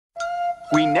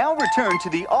We now return to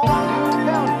the all-new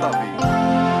Down Puppy.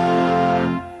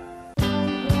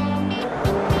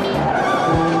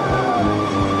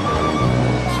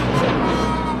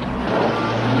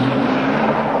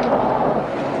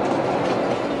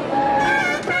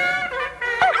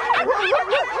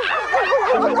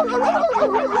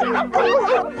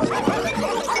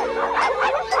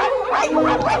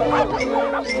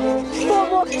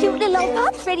 More cute little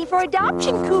pups ready for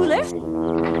adoption, Cooler.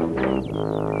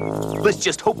 Let's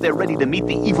just hope they're ready to meet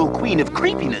the evil queen of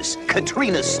creepiness,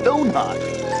 Katrina Stoneheart.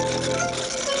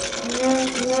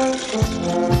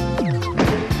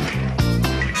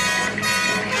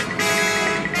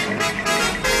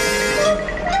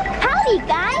 Howdy,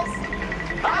 guys.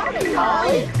 Howdy,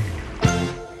 Holly.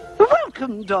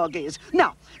 Welcome, doggies.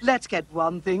 Now, let's get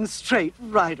one thing straight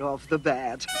right off the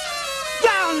bat.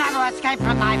 You'll never escape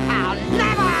from my power.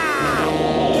 Never!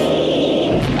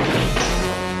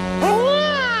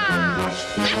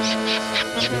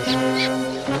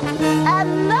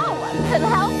 And no one can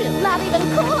help you, not even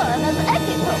Cooler and his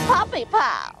ethical puppy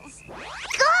pals.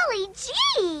 Golly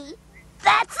gee!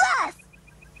 That's us!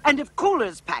 And if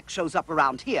Cooler's pack shows up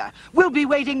around here, we'll be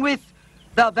waiting with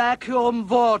the vacuum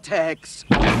vortex.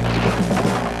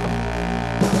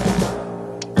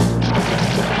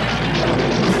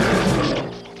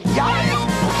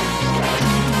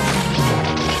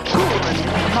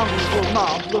 Mongrel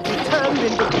mob will be turned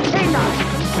into peanuts.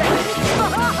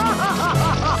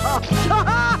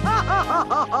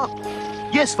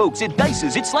 Yes, folks, it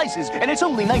dices, it slices, and it's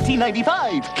only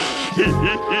 $19.95.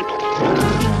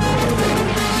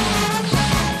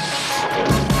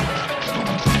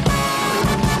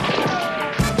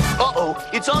 Uh-oh,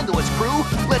 it's on to us, crew.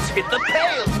 Let's hit the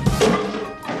pail.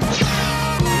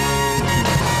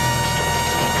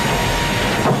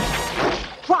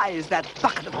 Why is that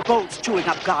bucket of bolts chewing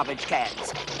up garbage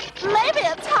cans? Maybe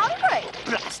it's hungry.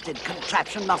 Blasted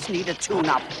contraption must need a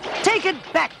tune-up. Take it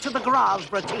back to the garage,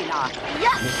 Bratina.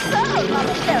 Yes, sir,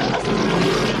 Mother Dearest.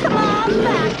 Come on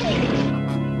back here.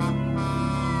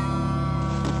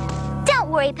 Don't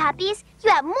worry, puppies. You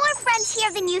have more friends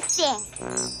here than you think.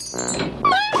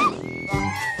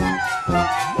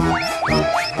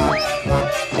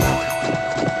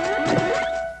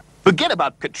 Forget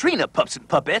about Katrina, pups and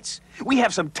puppets. We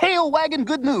have some tail-wagging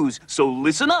good news, so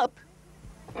listen up.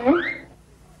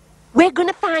 We're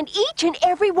gonna find each and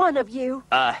every one of you.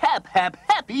 A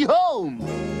happy home!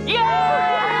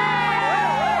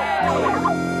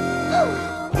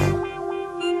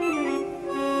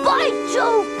 By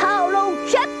Jove, Paolo,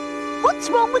 Chet! What's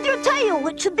wrong with your tail?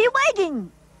 It should be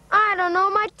wagging. I don't know.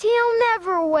 My tail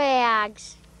never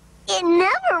wags. It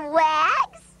never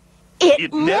wags?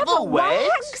 It never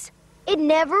wags? It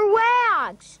never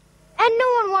wags. And no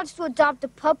one wants to adopt a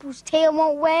pup whose tail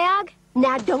won't wag.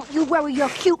 Now, don't you worry your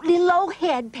cute little old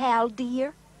head, pal,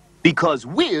 dear. Because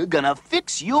we're gonna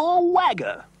fix your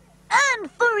wagger.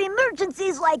 And for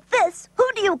emergencies like this, who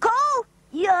do you call?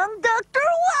 Young Dr.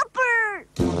 Whopper!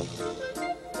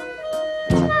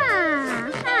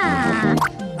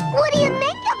 What do you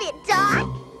think of it, Doc?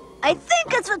 I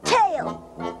think it's a tail.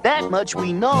 That much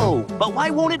we know, but why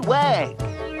won't it wag?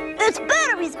 Its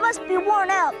batteries must be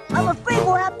worn out. I'm afraid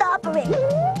we'll have to operate.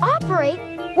 Operate?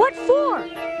 What for?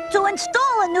 To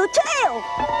install a new tail.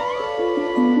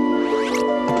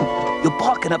 You're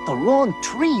barking up the wrong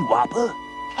tree, Whopper.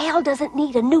 Al doesn't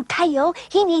need a new tail.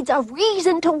 He needs a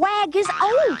reason to wag his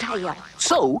own tail.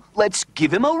 So, let's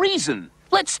give him a reason.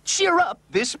 Let's cheer up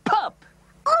this pup.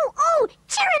 Oh,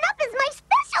 cheering up is my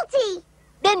specialty.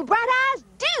 Then, Bright Eyes,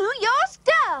 do your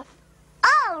stuff.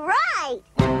 All right.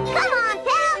 Come on,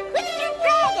 pal. Quit your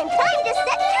dragging. Time to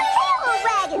set your tail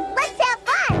a-wagging. Let's have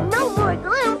fun. No more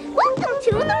gloom. Welcome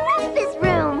to the Rumpus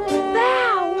Room.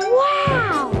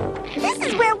 Wow. This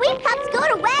is where we pups go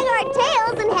to wag our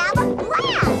tails and have a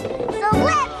blast. So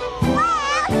let's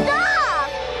blast off.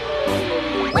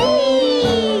 Whee!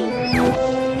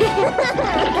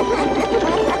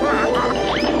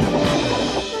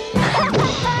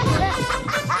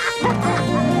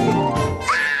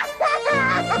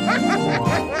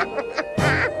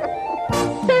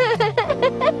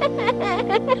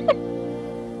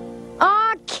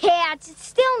 Aw, cats, it's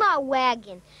still not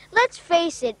wagging. Let's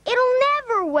face it, it'll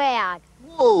never wag.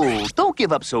 Whoa, don't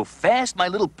give up so fast, my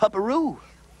little pupperoo.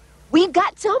 We've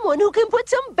got someone who can put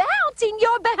some bounce in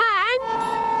your behind.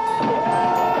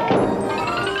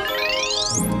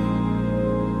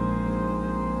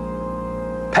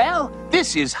 Pal,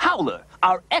 this is Howler,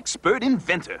 our expert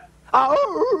inventor.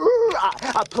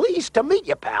 Pleased to meet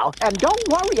you, pal. And don't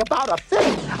worry about a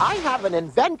thing. I have an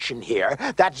invention here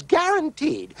that's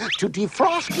guaranteed to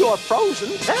defrost your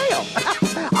frozen tail.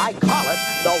 I call it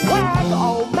the Wag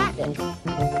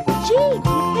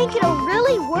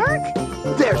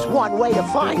one way to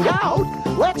find out.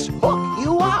 Let's hook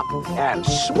you up and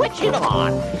switch it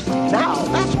on. Now,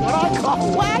 that's what I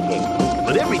call wagging.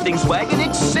 But everything's wagging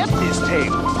except his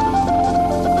tail.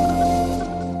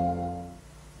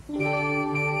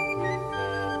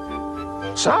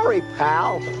 Sorry,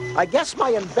 pal. I guess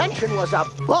my invention was a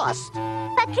bust.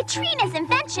 But Katrina's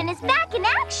invention is back in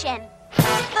action.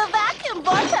 The vacuum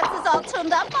vortex is all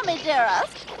tuned up for me,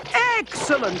 dearest.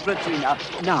 Excellent, Katrina.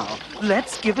 Now,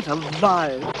 let's give it a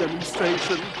live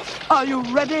demonstration. Are you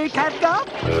ready, Catgup?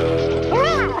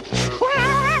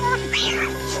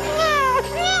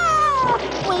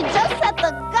 We just set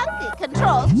the gunky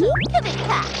controls to kitty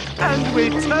cat. And we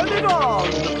turn it on.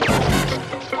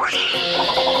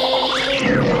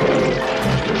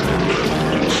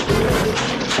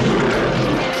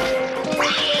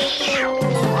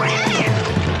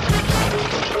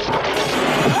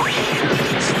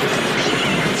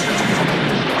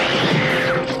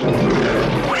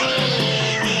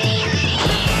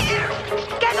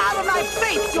 Get out of my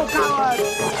face, you coward!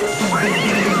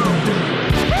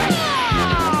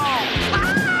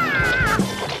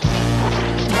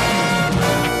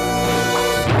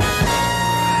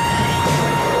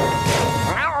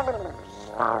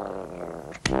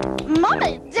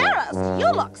 Mommy, dearest, you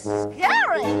look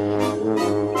scary.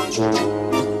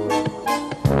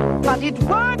 But it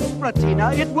works,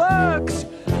 Bratina, it works!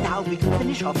 Now we can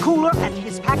finish our cooler and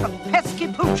his pack of pesky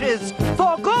pooches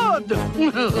for good!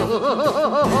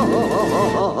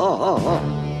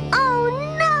 Oh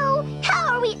no!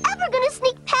 How are we ever gonna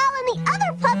sneak Pal and the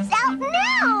other pups out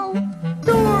now?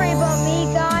 Don't worry about me,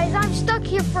 guys. I'm stuck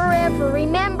here forever,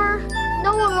 remember?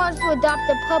 No one wants to adopt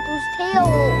a pup whose tail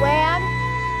won't wag.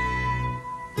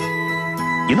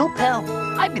 You know, pal,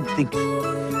 I've been thinking.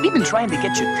 We've been trying to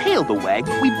get your tail to wag,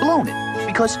 but we've blown it.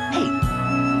 Because, hey,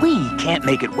 we can't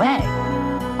make it wag.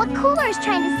 What Cooler is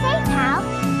trying to say, Pal,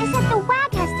 is that the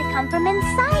wag has to come from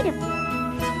inside of you.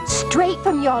 Straight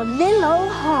from your little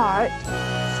old heart.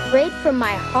 Straight from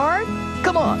my heart?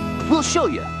 Come on, we'll show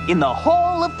you in the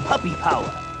Hall of Puppy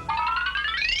Power.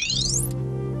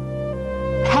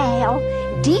 Pal,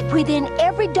 deep within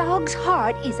every dog's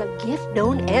heart is a gift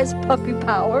known as puppy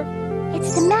power.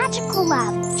 It's the magical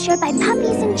love shared by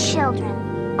puppies and children.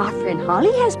 Our friend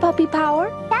Holly has puppy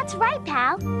power. That's right,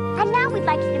 Pal. And now we'd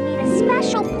like you to meet a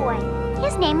special boy.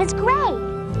 His name is Gray.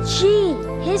 Gee,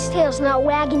 his tail's not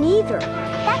wagging either.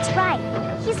 That's right.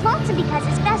 He's lonesome because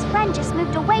his best friend just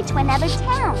moved away to another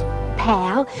town.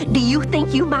 Pal, do you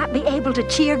think you might be able to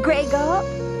cheer Greg up?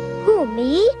 Who,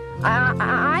 me?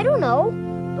 I don't know.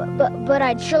 But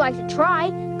I'd sure like to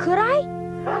try. Could I?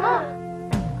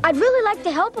 I'd really like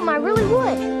to help him, I really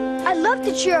would. I'd love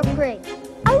to cheer up Greg.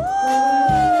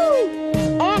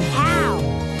 And how?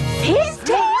 His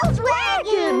tail's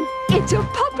wagging! It's a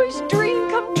puppy's dream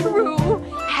come true,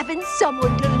 having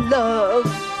someone to love.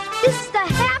 This is the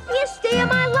happiest day of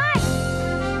my life.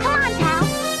 Come on, Pal.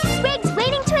 Greg's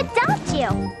waiting to adopt you.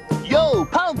 Yo,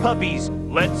 pound puppies,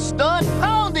 let's start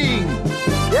pounding!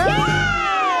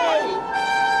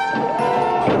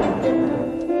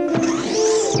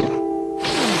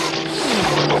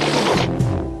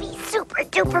 Be super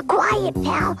duper quiet,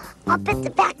 Pal. I'll bet the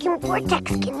vacuum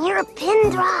vortex can hear a pin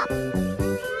drop.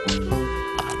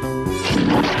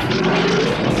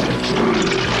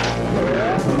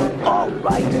 All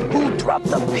right, who dropped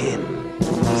the pin?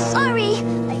 Sorry,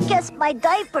 I guess my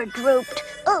diaper drooped.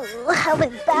 Oh, how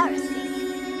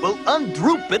embarrassing. Well,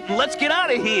 undroop it and let's get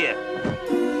out of here.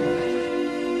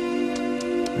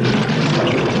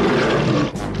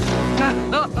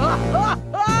 Oh,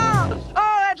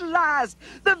 at last!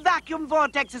 The vacuum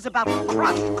vortex is about to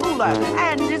crush Cooler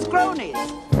and his cronies.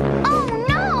 Oh,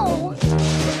 no!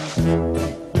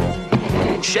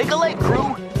 Shake a leg,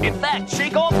 crew. In fact,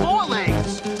 shake all four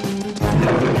legs.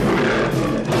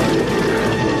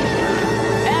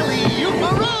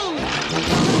 Alley-oop-a-roo!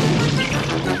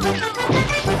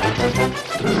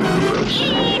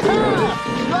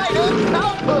 Yee-haw! Right on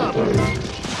top of him.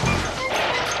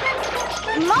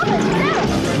 Mama,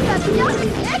 dearest, that's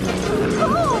just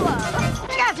Cooler.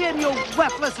 Get in, you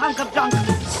worthless hunk of junk!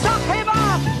 Suck him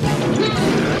up!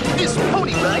 This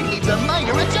pony ride needs a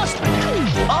minor adjustment.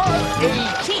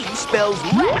 R-A-T spells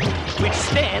rat, which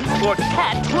stands for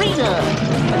Katrina.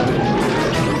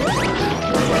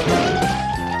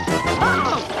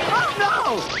 Oh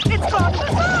no! It's gone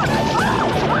berserk!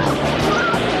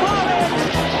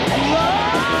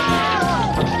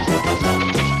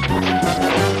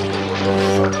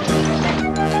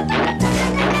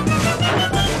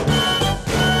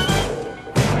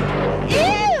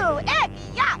 Ew, eggy,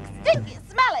 yuck, stinky,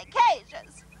 smelly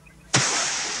cages.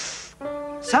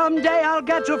 Someday I'll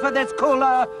get you for this,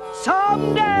 Cooler.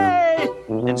 someday.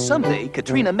 And someday,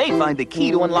 Katrina may find the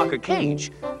key to unlock her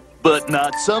cage. But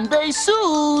not someday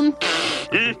soon.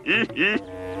 I'm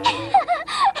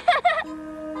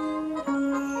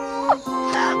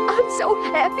so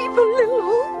happy for little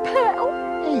old pal.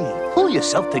 Hey, pull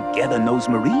yourself together,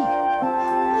 Nosemarie.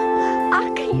 I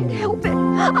can't help it.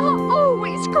 I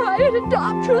always cry at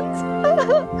adoptions.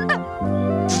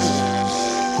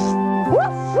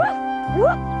 Woof, woof,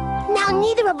 woof. Now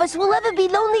neither of us will ever be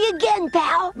lonely again,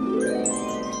 pal.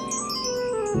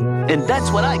 And that's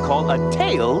what I call a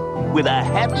tale with a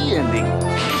happy ending.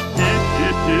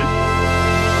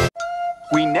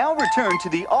 We now return to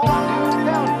the all-new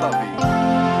Town Puppy.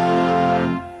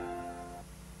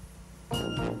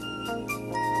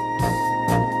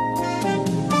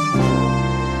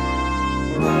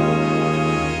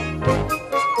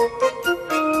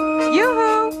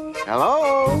 Yoo-hoo! Hello?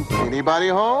 Anybody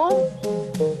home?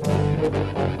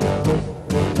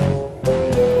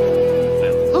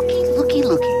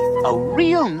 Looky. A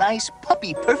real nice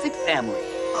puppy-perfect family.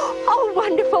 Oh,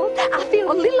 wonderful. I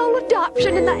feel a little old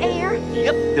adoption in the air.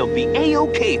 Yep, they'll be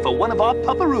A-OK for one of our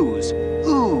pupperoos.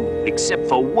 Ooh, except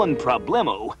for one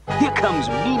problemo. Here comes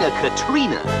Mina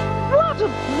Katrina. What a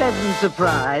pleasant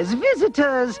surprise.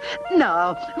 Visitors.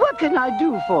 Now, what can I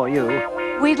do for you?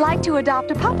 We'd like to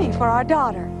adopt a puppy for our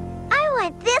daughter. I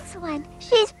want this one.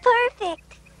 She's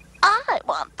perfect. I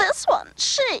want this one.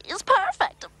 She's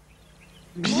perfect.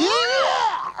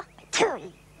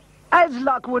 Tooey. As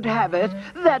luck would have it,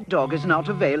 that dog is not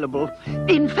available.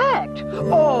 In fact,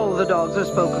 all the dogs are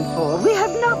spoken for. We have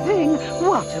nothing.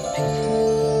 What a pity.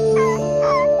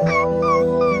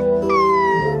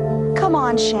 Come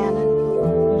on, Shannon.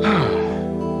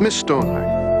 Miss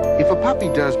Stoneheart, if a puppy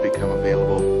does become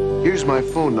available, here's my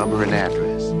phone number and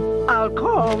address. I'll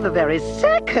call the very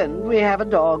second we have a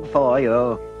dog for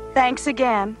you. Thanks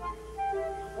again.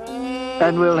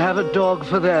 And we'll have a dog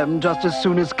for them just as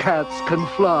soon as cats can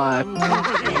fly.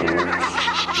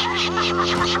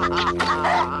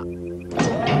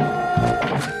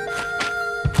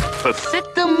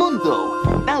 Perfecto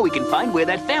mundo. Now we can find where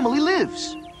that family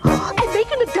lives. And they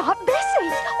can adopt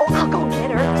Bessie. Oh, I'll go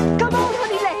get her. Come on,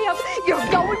 honey lamb. You're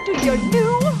going to your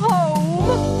new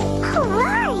home.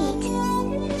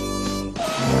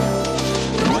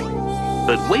 Right.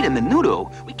 But wait a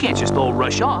minuto. We can't just all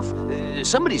rush off.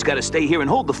 Somebody's got to stay here and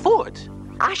hold the fort.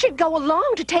 I should go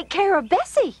along to take care of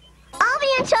Bessie. I'll be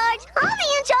in charge. I'll be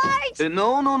in charge.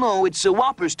 No. It's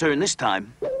Whopper's turn this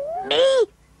time. Me?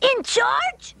 In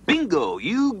charge? Bingo.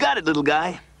 You got it, little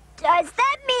guy. Does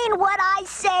that mean what I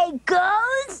say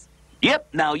goes? Yep,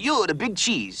 now you're the big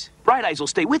cheese. Bright Eyes will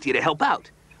stay with you to help out.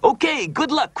 Okay,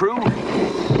 good luck, crew.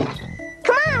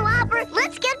 Come on, Whopper.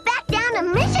 Let's get back down to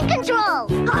mission control.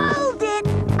 Hold it.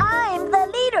 I'm the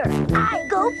leader. I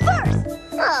go first.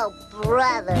 Oh,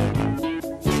 brother.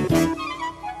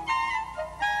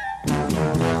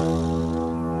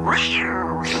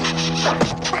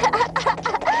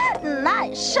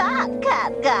 Nice shot,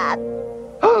 Cat.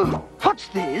 Oh, what's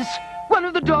this? One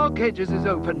of the dog cages is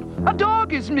open. A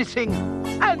dog is missing.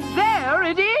 And there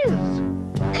it is.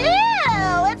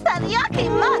 Ew, it's that yucky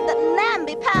mud that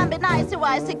namby-pamby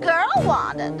nicey-wicey girl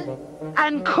wanted.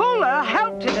 And Cooler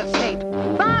helped it escape.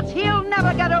 But he'll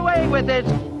never get away with it.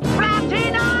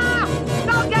 Flatina!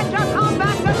 Go get your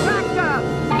combat attractor!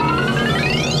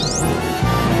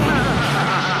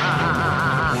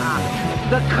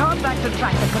 The combat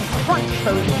attractor can crunch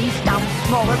those beasts down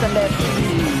smaller than their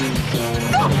peas.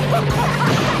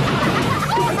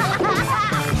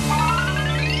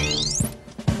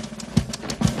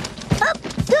 Up,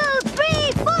 2,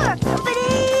 3, 4.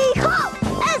 Uppity hop.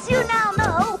 As you now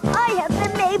know, I have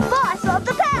been made boss of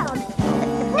the pound.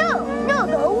 No,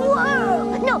 the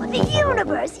world. No, the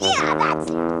universe. Yeah, that's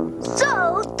it.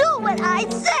 So, do what I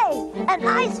say. And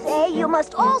I say you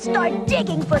must all start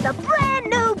digging for the brand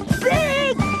new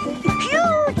big,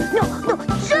 huge,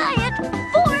 giant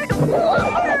Ford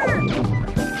Whopper.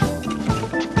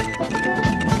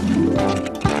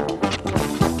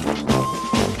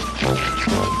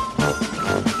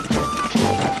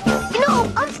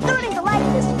 I'm starting to like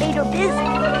this Vader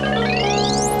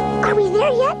business. Are we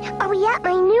there yet? Are we at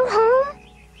my new home?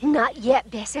 Not yet,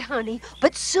 Bessie, honey,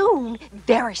 but soon,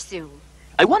 very soon.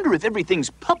 I wonder if everything's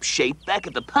pup-shaped back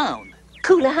at the pound.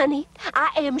 Cooler, honey, I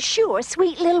am sure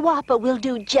sweet little Whopper will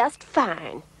do just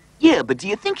fine. Yeah, but do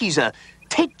you think he's a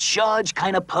take charge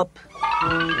kind of pup?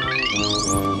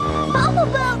 How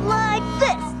about like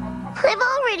this? I've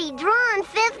already drawn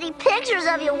 50 pictures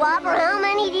of you, Whopper. How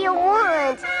many do you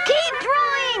want? Keep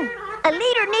drawing! A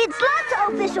leader needs lots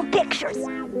of official pictures.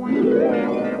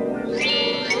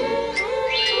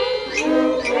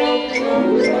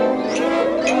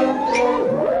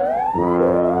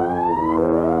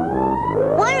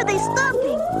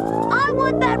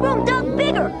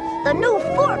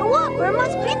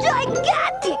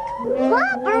 gigantic!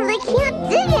 Whopper, they can't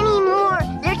dig anymore.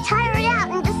 They're tired out,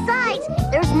 and besides,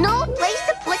 there's no place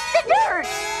to put the dirt.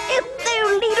 If their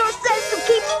leader says to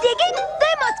keep digging,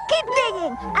 they must keep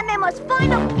digging, and they must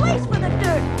find a place for the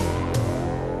dirt.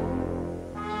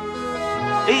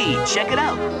 Hey, check it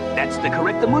out. That's the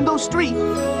Correctamundo Street,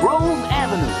 Grove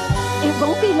Avenue. It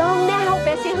won't be long now,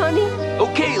 Bessie, honey.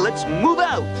 Okay, let's move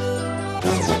out.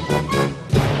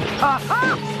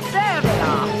 Ha-ha! There they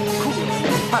are. Cool.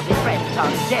 Puppy friends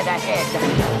are dead ahead.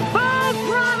 Full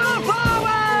throttle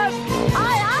forward!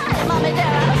 Aye, aye, Mommy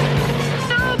Dearest.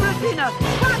 No, Bettina!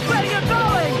 Watch where you're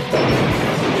going!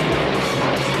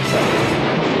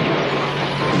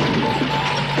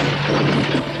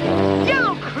 You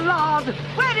clod!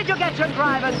 Where did you get your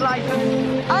driver's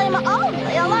license? I'm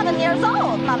only 11 years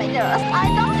old, Mommy Dearest. I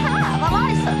don't have a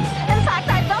license. In fact,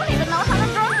 I don't even know how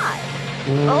to drive.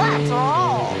 Let's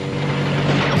roll.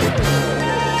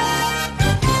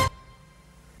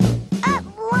 At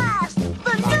last,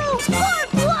 the new Ford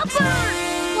Whopper!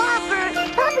 Whopper,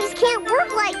 puppies can't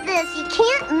work like this. You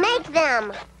can't make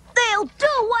them. They'll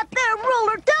do what their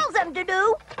ruler tells them to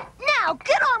do. Now,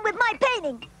 get on with my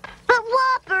painting. But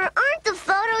Whopper, aren't the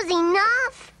photos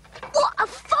enough? Well, a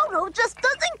photo just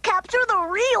doesn't capture the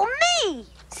real me.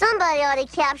 Somebody ought to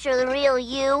capture the real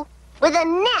you with a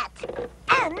net.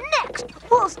 And next,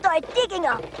 we'll start digging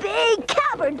a big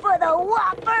cavern for the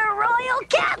Whopper Royal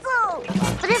Castle.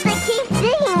 But if they keep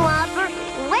digging, Whopper,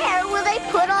 where will they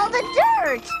put all the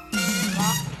dirt?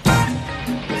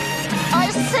 I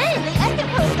see the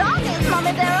octopus doggies,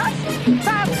 Mommy Dearest.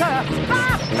 Faster!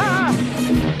 Faster!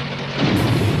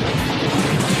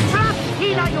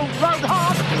 Bettina, you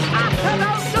roadhog! After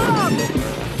those dogs!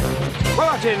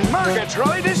 What in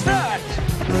Murgatroyd is that?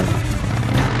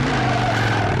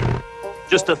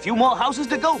 Just a few more houses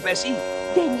to go, Bessie.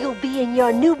 Then you'll be in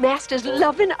your new master's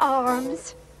loving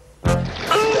arms.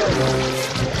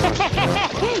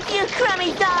 You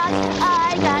crummy dog,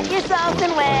 I got you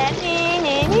soaking wet.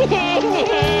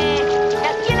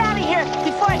 Now get out of here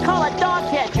before I call a dog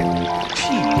catcher.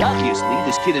 Gee, obviously,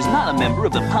 this kid is not a member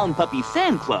of the Pound Puppy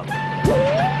fan club. There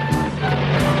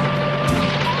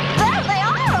they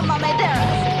are, Mommy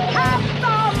Dearest. Have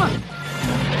them!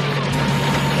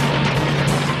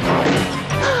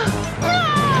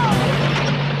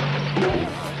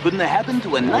 Couldn't have happened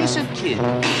to a nicer kid.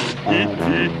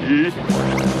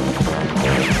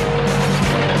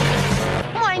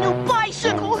 My new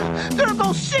bicycle! There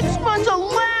goes 6 months'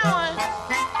 allowance!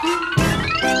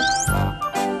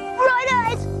 Bright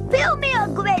eyes, fill me a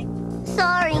grape!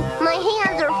 Sorry, my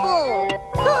hands are full.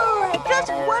 Oh, I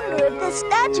just wonder if this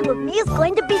statue of me is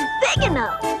going to be big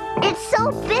enough. It's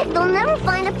so big they'll never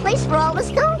find a place for all the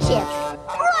stone chips.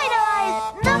 Bright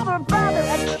eyes, never bother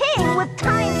a king with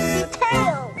tiny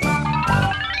details.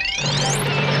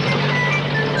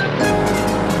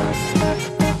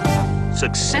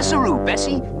 Successoroo,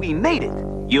 Bessie. We made it.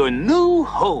 Your new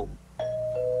home.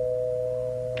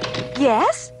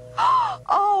 Yes?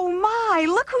 Oh, my,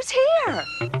 look who's here.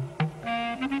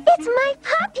 It's my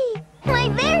puppy. My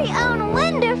very own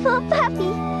wonderful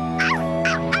puppy.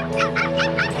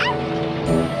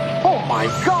 Oh my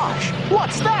gosh!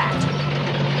 What's that?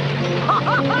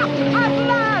 At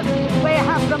last! We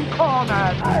have them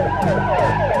cornered!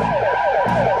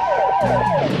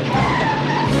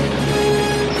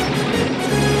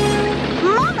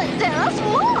 Mama Dearest,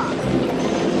 look!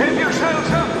 Keep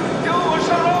yourselves up! You are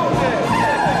surrounded!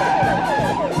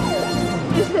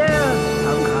 Is there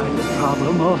some kind of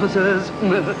problem, officers?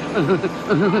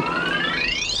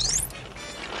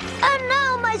 And now,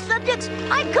 my subjects,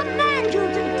 I command you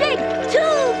to dig 2, 3,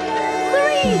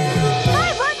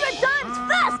 500 times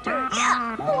faster!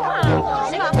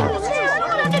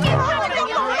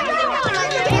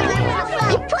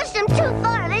 You pushed him too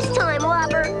far this time,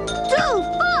 Whopper. Too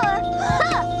far?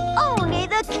 Ha! Only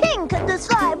the king can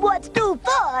decide what's too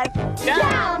far.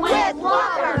 Down with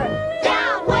Whopper!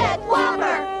 Down with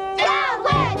Whopper! Down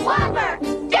with Whopper!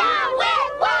 Down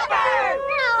with Whopper!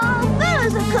 No,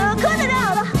 there's a curl. Cut it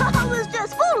out. I was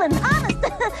just fooling, honest.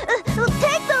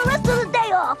 Take the rest of the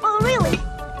day off, oh, really.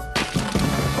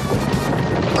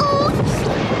 Oops!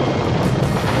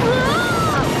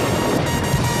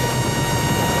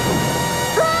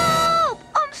 Help!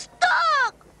 I'm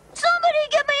stuck! Somebody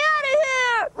get me out of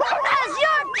here! As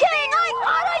your king, I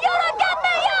order you to get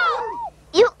me out!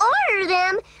 You order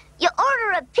them. You order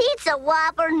a pizza,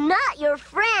 Whopper, not your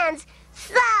friends.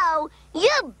 So,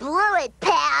 you blew it,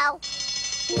 pal.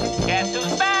 Guess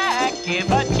who's back? Give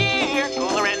a cheer.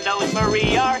 Cooler and Nose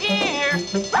Marie are here.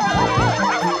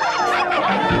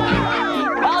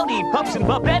 Howdy, pups and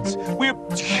pupettes.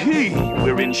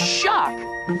 We're in shock.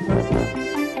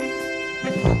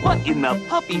 What in the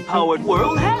puppy-powered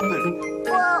world happened?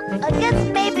 Well, I guess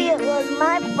maybe it was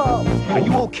my fault. Are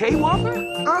you okay, Whopper?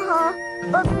 Uh-huh.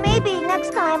 But maybe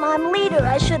next time I'm leader,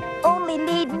 I should only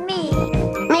lead me.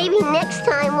 Maybe next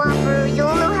time, Whopper,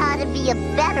 you'll know how to be a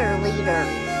better leader.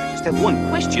 I just have one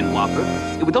question, Whopper.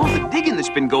 With all the digging that's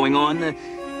been going on,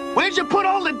 where'd you put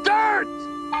all the dirt?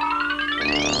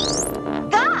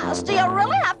 Gosh, do you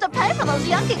really have to pay for those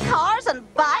yucky cars and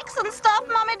bikes and stuff,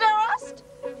 Mommy dearest?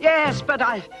 Yes, but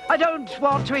I don't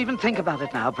want to even think about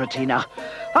it now, Pratina.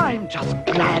 I'm just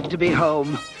glad to be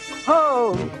home.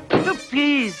 Home, to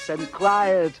peace and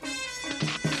quiet.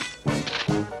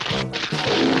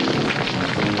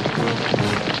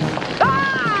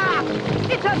 Ah!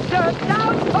 It's a dirt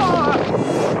downpour!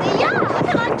 Yeah,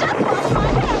 and I just washed my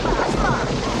hair last month.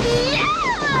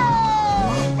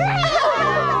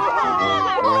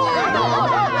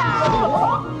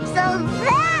 So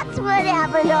that's what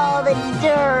happened to all the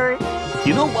dirt.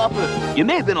 You know, Whopper, you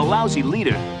may have been a lousy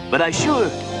leader, but I sure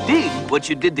dig what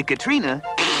you did to Katrina.